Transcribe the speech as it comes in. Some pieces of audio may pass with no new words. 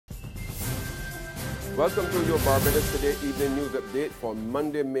Welcome to your Barbados Today evening news update for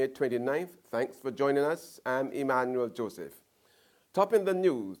Monday, May 29th. Thanks for joining us. I'm Emmanuel Joseph. Topping the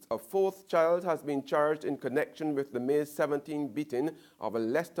news, a fourth child has been charged in connection with the May 17 beating of a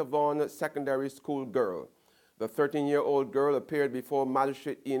Lester Vaughan Secondary School girl. The 13-year-old girl appeared before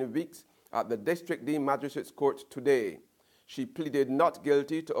Magistrate Ian Weeks at the District D Magistrates Court today. She pleaded not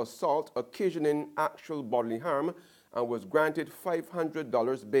guilty to assault occasioning actual bodily harm and was granted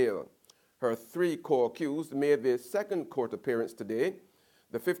 $500 bail. Her three co-accused made their second court appearance today.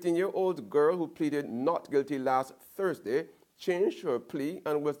 The 15-year-old girl who pleaded not guilty last Thursday changed her plea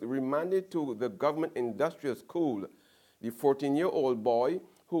and was remanded to the Government Industrial School. The 14-year-old boy,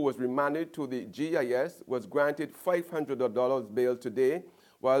 who was remanded to the GIS, was granted $500 bail today,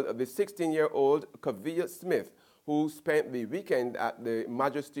 while the 16-year-old Kavia Smith, who spent the weekend at the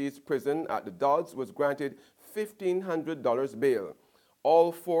Majesty's Prison at the Dodds, was granted $1,500 bail.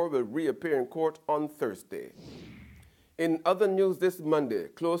 All four will reappear in court on Thursday. In other news this Monday,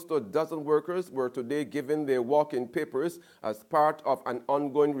 close to a dozen workers were today given their walk-in papers as part of an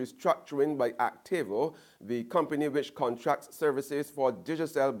ongoing restructuring by Actavo, the company which contracts services for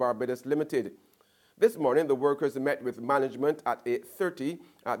Digicel Barbados Limited. This morning, the workers met with management at 8:30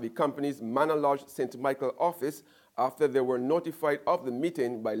 at the company's Manor Lodge St. Michael office after they were notified of the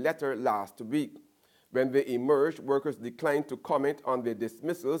meeting by letter last week. When they emerged, workers declined to comment on their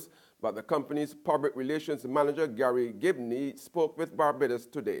dismissals, but the company's public relations manager, Gary Gibney, spoke with Barbados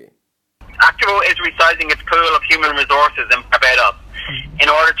today. Actavo is resizing its pool of human resources in Barbados in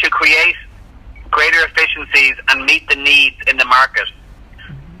order to create greater efficiencies and meet the needs in the market.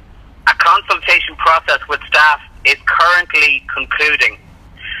 A consultation process with staff is currently concluding.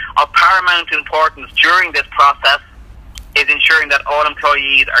 Of paramount importance during this process is ensuring that all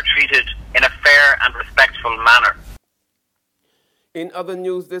employees are treated in a fair and respectful manner. In other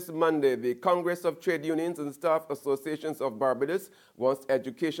news this Monday, the Congress of Trade Unions and Staff Associations of Barbados wants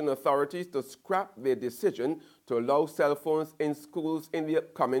education authorities to scrap their decision to allow cell phones in schools in the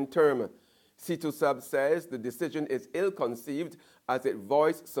upcoming term. CTUSAB says the decision is ill-conceived as it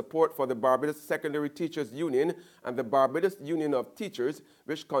voiced support for the Barbados Secondary Teachers Union and the Barbados Union of Teachers,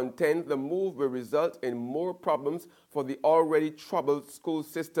 which contend the move will result in more problems for the already troubled school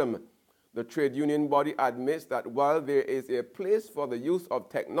system. The trade union body admits that while there is a place for the use of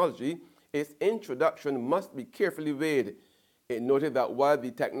technology, its introduction must be carefully weighed. It noted that while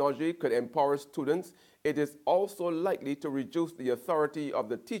the technology could empower students, it is also likely to reduce the authority of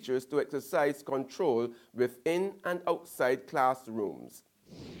the teachers to exercise control within and outside classrooms.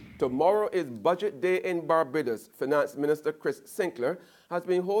 Tomorrow is Budget Day in Barbados. Finance Minister Chris Sinclair has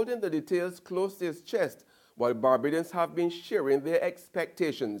been holding the details close to his chest, while Barbadians have been sharing their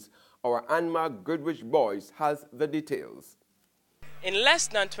expectations. Our Anma Goodrich Boyce has the details. In less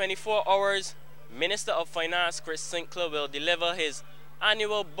than 24 hours, Minister of Finance Chris Sinclair will deliver his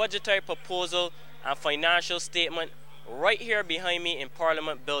annual budgetary proposal and financial statement right here behind me in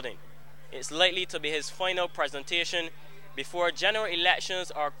Parliament Building. It's likely to be his final presentation before general elections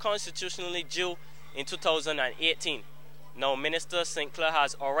are constitutionally due in 2018. Now, Minister Sinclair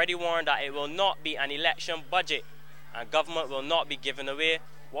has already warned that it will not be an election budget and government will not be giving away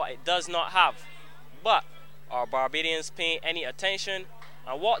what it does not have. But are Barbadians paying any attention,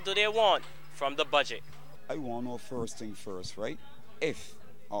 and what do they want from the budget? I want to know first thing first, right? If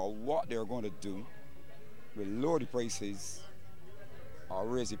or what they're going to do will lower the prices or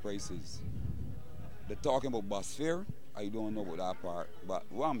raise the prices. They're talking about bus fare. I don't know about that part, but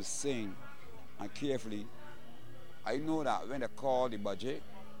what I'm saying, and carefully, I know that when they call the budget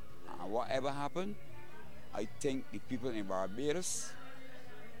and whatever happened, I think the people in Barbados,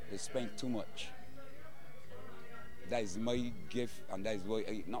 they spend too much. That is my gift, and that is what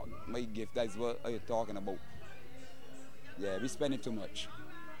not my gift. That is what I'm talking about. Yeah, we spending too much.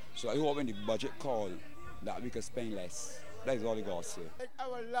 So I hope when the budget call that we can spend less. That is all I got to say. I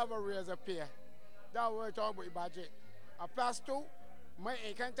would love a raise of pay. That's what we're talking about the budget. A plus two, my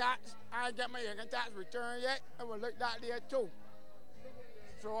income tax. I ain't get my income tax return yet. I will look that there too.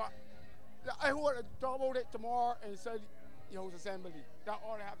 So I hope to talk about it tomorrow and say. House Assembly. That's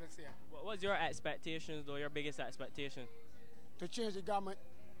all I have to say. What was your expectations, though, your biggest expectation? To change the government.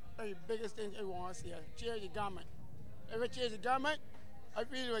 That's the biggest thing I want to see. Change the government. If I change the government, I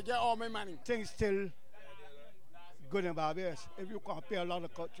feel we get all my money. Things still good in Barbados. If you compare a lot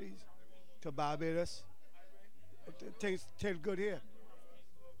of countries to Barbados, things still good here.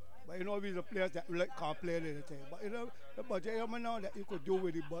 But you know, we the players that like complain anything. But you know, the budget, you know that you could do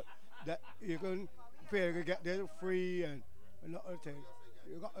with it, but that you can get there free and other things.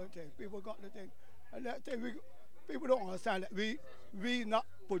 You got other things. People got the thing. And that thing, People don't understand that we not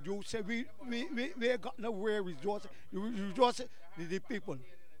producing. We ain't got nowhere resources. Resources the people.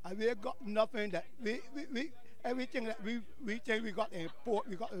 And we ain't got nothing that we everything that we think we got to import,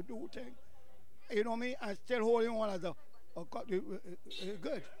 we got to do things. You know what I mean? And still holding on as a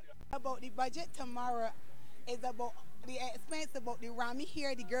good. About the budget tomorrow is about the expense, about the Rami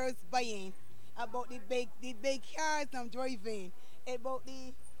here, the girls buying, about the big cars I'm driving, about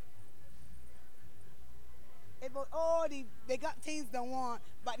all they got things they want,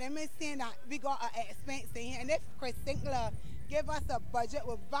 but they're saying that we got an expense in here. And if Chris Sinclair give us a budget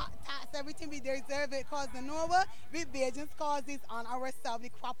with VAT, tax, everything we deserve it, cause the Nova, we Bajans cause this on ourselves, the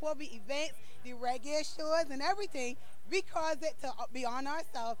crop over events, the reggae shows and everything, we cause it to be on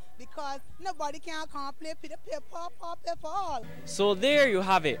ourselves because nobody can complain, pay for all. So there you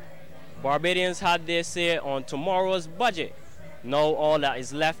have it. Barbadians had their say on tomorrow's budget. Now all that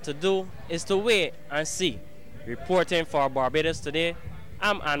is left to do is to wait and see. Reporting for Barbados Today,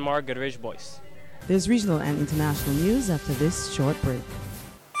 I'm Anmar Goodrich Boyce. There's regional and international news after this short break.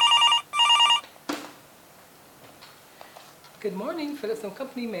 Good morning, Phillips &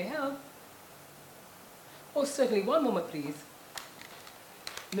 Company, may I help? Oh, certainly. One moment, please.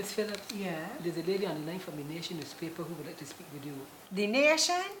 Miss Phillips? Yeah? There's a lady on the line from the Nation newspaper who would like to speak with you. The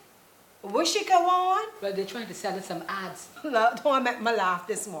Nation? Will she go on? Well, they're trying to sell us some ads. Look, don't make me laugh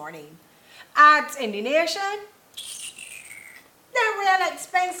this morning. Ads in the Nation? They're real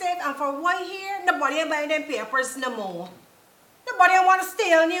expensive, and for what here, nobody ain't buying them papers no more. Nobody ain't want to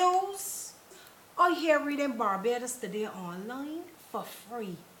steal news. I hear reading Barbados Today online for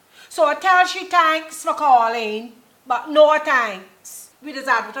free. So I tell she thanks for calling, but no thanks. We just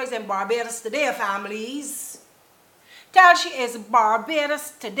advertising Barbados Today, families. Tell she is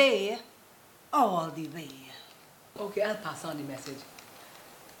Barbados Today all the way. Okay, I'll pass on the message.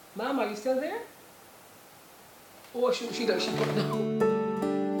 Ma'am, are you still there? Oh, she put it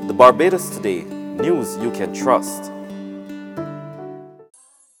down. The Barbados Today, news you can trust.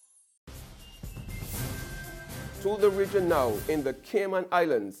 To the region now, in the Cayman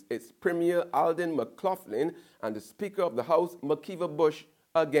Islands, it's Premier Alden McLaughlin and the Speaker of the House, Makiva Bush,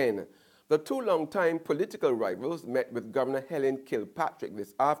 again. The two long-time political rivals met with Governor Helen Kilpatrick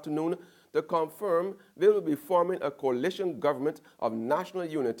this afternoon to confirm they will be forming a coalition government of national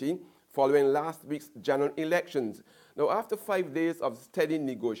unity following last week's general elections. Now, after 5 days of steady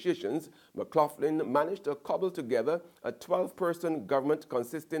negotiations, McLaughlin managed to cobble together a 12-person government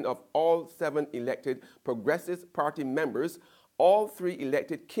consisting of all 7 elected Progressive Party members, all 3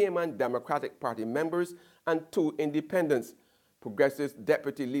 elected Cayman Democratic Party members, and 2 independents. Progressive's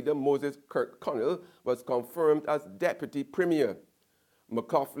Deputy Leader Moses Kirkconnell was confirmed as Deputy Premier.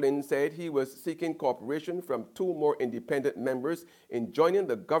 McLaughlin said he was seeking cooperation from 2 more independent members in joining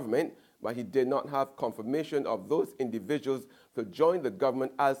the government, but he did not have confirmation of those individuals to join the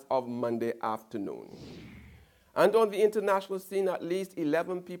government as of Monday afternoon. And on the international scene, at least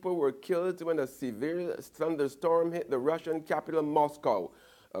 11 people were killed when a severe thunderstorm hit the Russian capital, Moscow.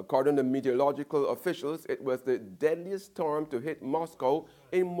 According to meteorological officials, it was the deadliest storm to hit Moscow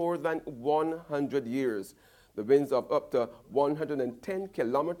in more than 100 years. The winds of up to 110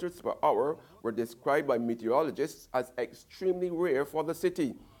 kilometers per hour were described by meteorologists as extremely rare for the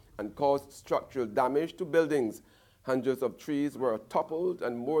city and caused structural damage to buildings. Hundreds of trees were toppled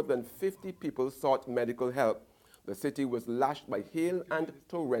and more than 50 people sought medical help. The city was lashed by hail and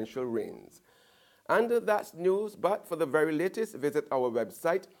torrential rains. And that's news, but for the very latest, visit our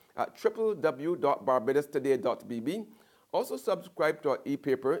website at www.barbadostoday.bb. Also subscribe to our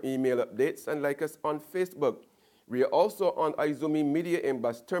e-paper, email updates, and like us on Facebook. We are also on Izumi Media in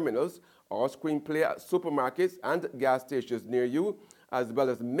bus terminals, or screenplay at supermarkets and gas stations near you, as well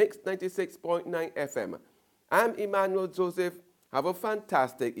as Mix 96.9 FM. I'm Emmanuel Joseph. Have a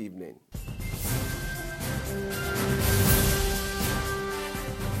fantastic evening.